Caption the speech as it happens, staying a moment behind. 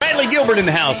Brantley Gilbert in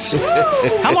the house.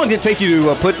 How long did it take you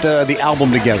to put the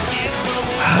album together?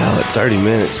 Like 30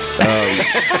 minutes.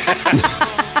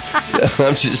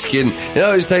 I'm just kidding. It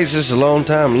always takes us a long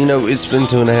time. It's been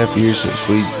 2.5 years since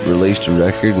we released a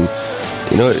record, and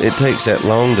it takes that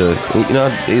long to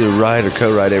I'd either write or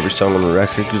co-write every song on the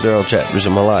record because they're all chapters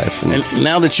of my life. And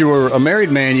now that you are a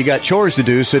married man, you got chores to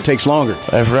do, so it takes longer.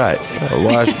 That's right. I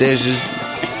wash dishes,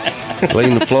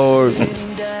 clean the floor,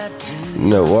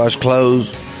 wash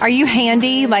clothes. Are you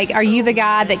handy? Like, are you the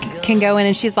guy that can go in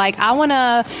and she's like, I want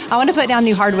to put down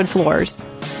new hardwood floors?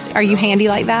 Are you handy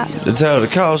like that? To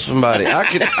call somebody. I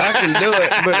can do it,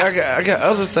 but I got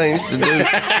other things to do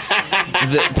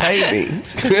that pay me.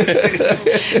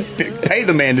 Pay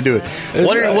the man to do it.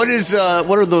 What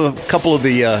are the couple of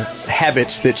the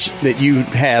habits that you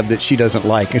have that she doesn't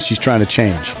like and she's trying to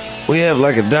change? We have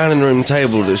like a dining room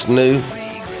table that's new.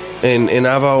 And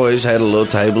I've always had a little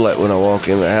table like when I walk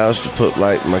in the house to put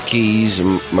like my keys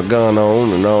and my gun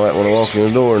on and all that when I walk in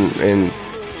the door, and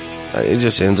it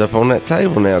just ends up on that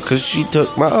table now because she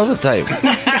took my other table.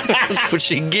 That's what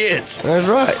she gets. That's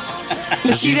right.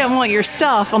 So she didn't want your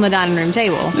stuff on the dining room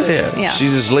table. Yeah. She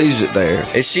just leaves it there.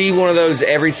 Is she one of those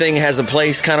everything has a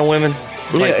place kind of women?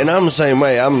 Yeah, and I'm the same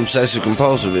way. I'm obsessive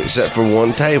compulsive except for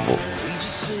one table.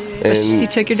 And she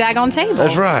took your daggone table.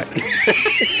 That's right.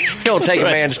 Don't take a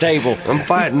man's table. I'm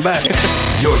fighting back.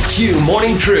 Your Q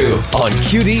Morning Crew on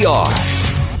QDR.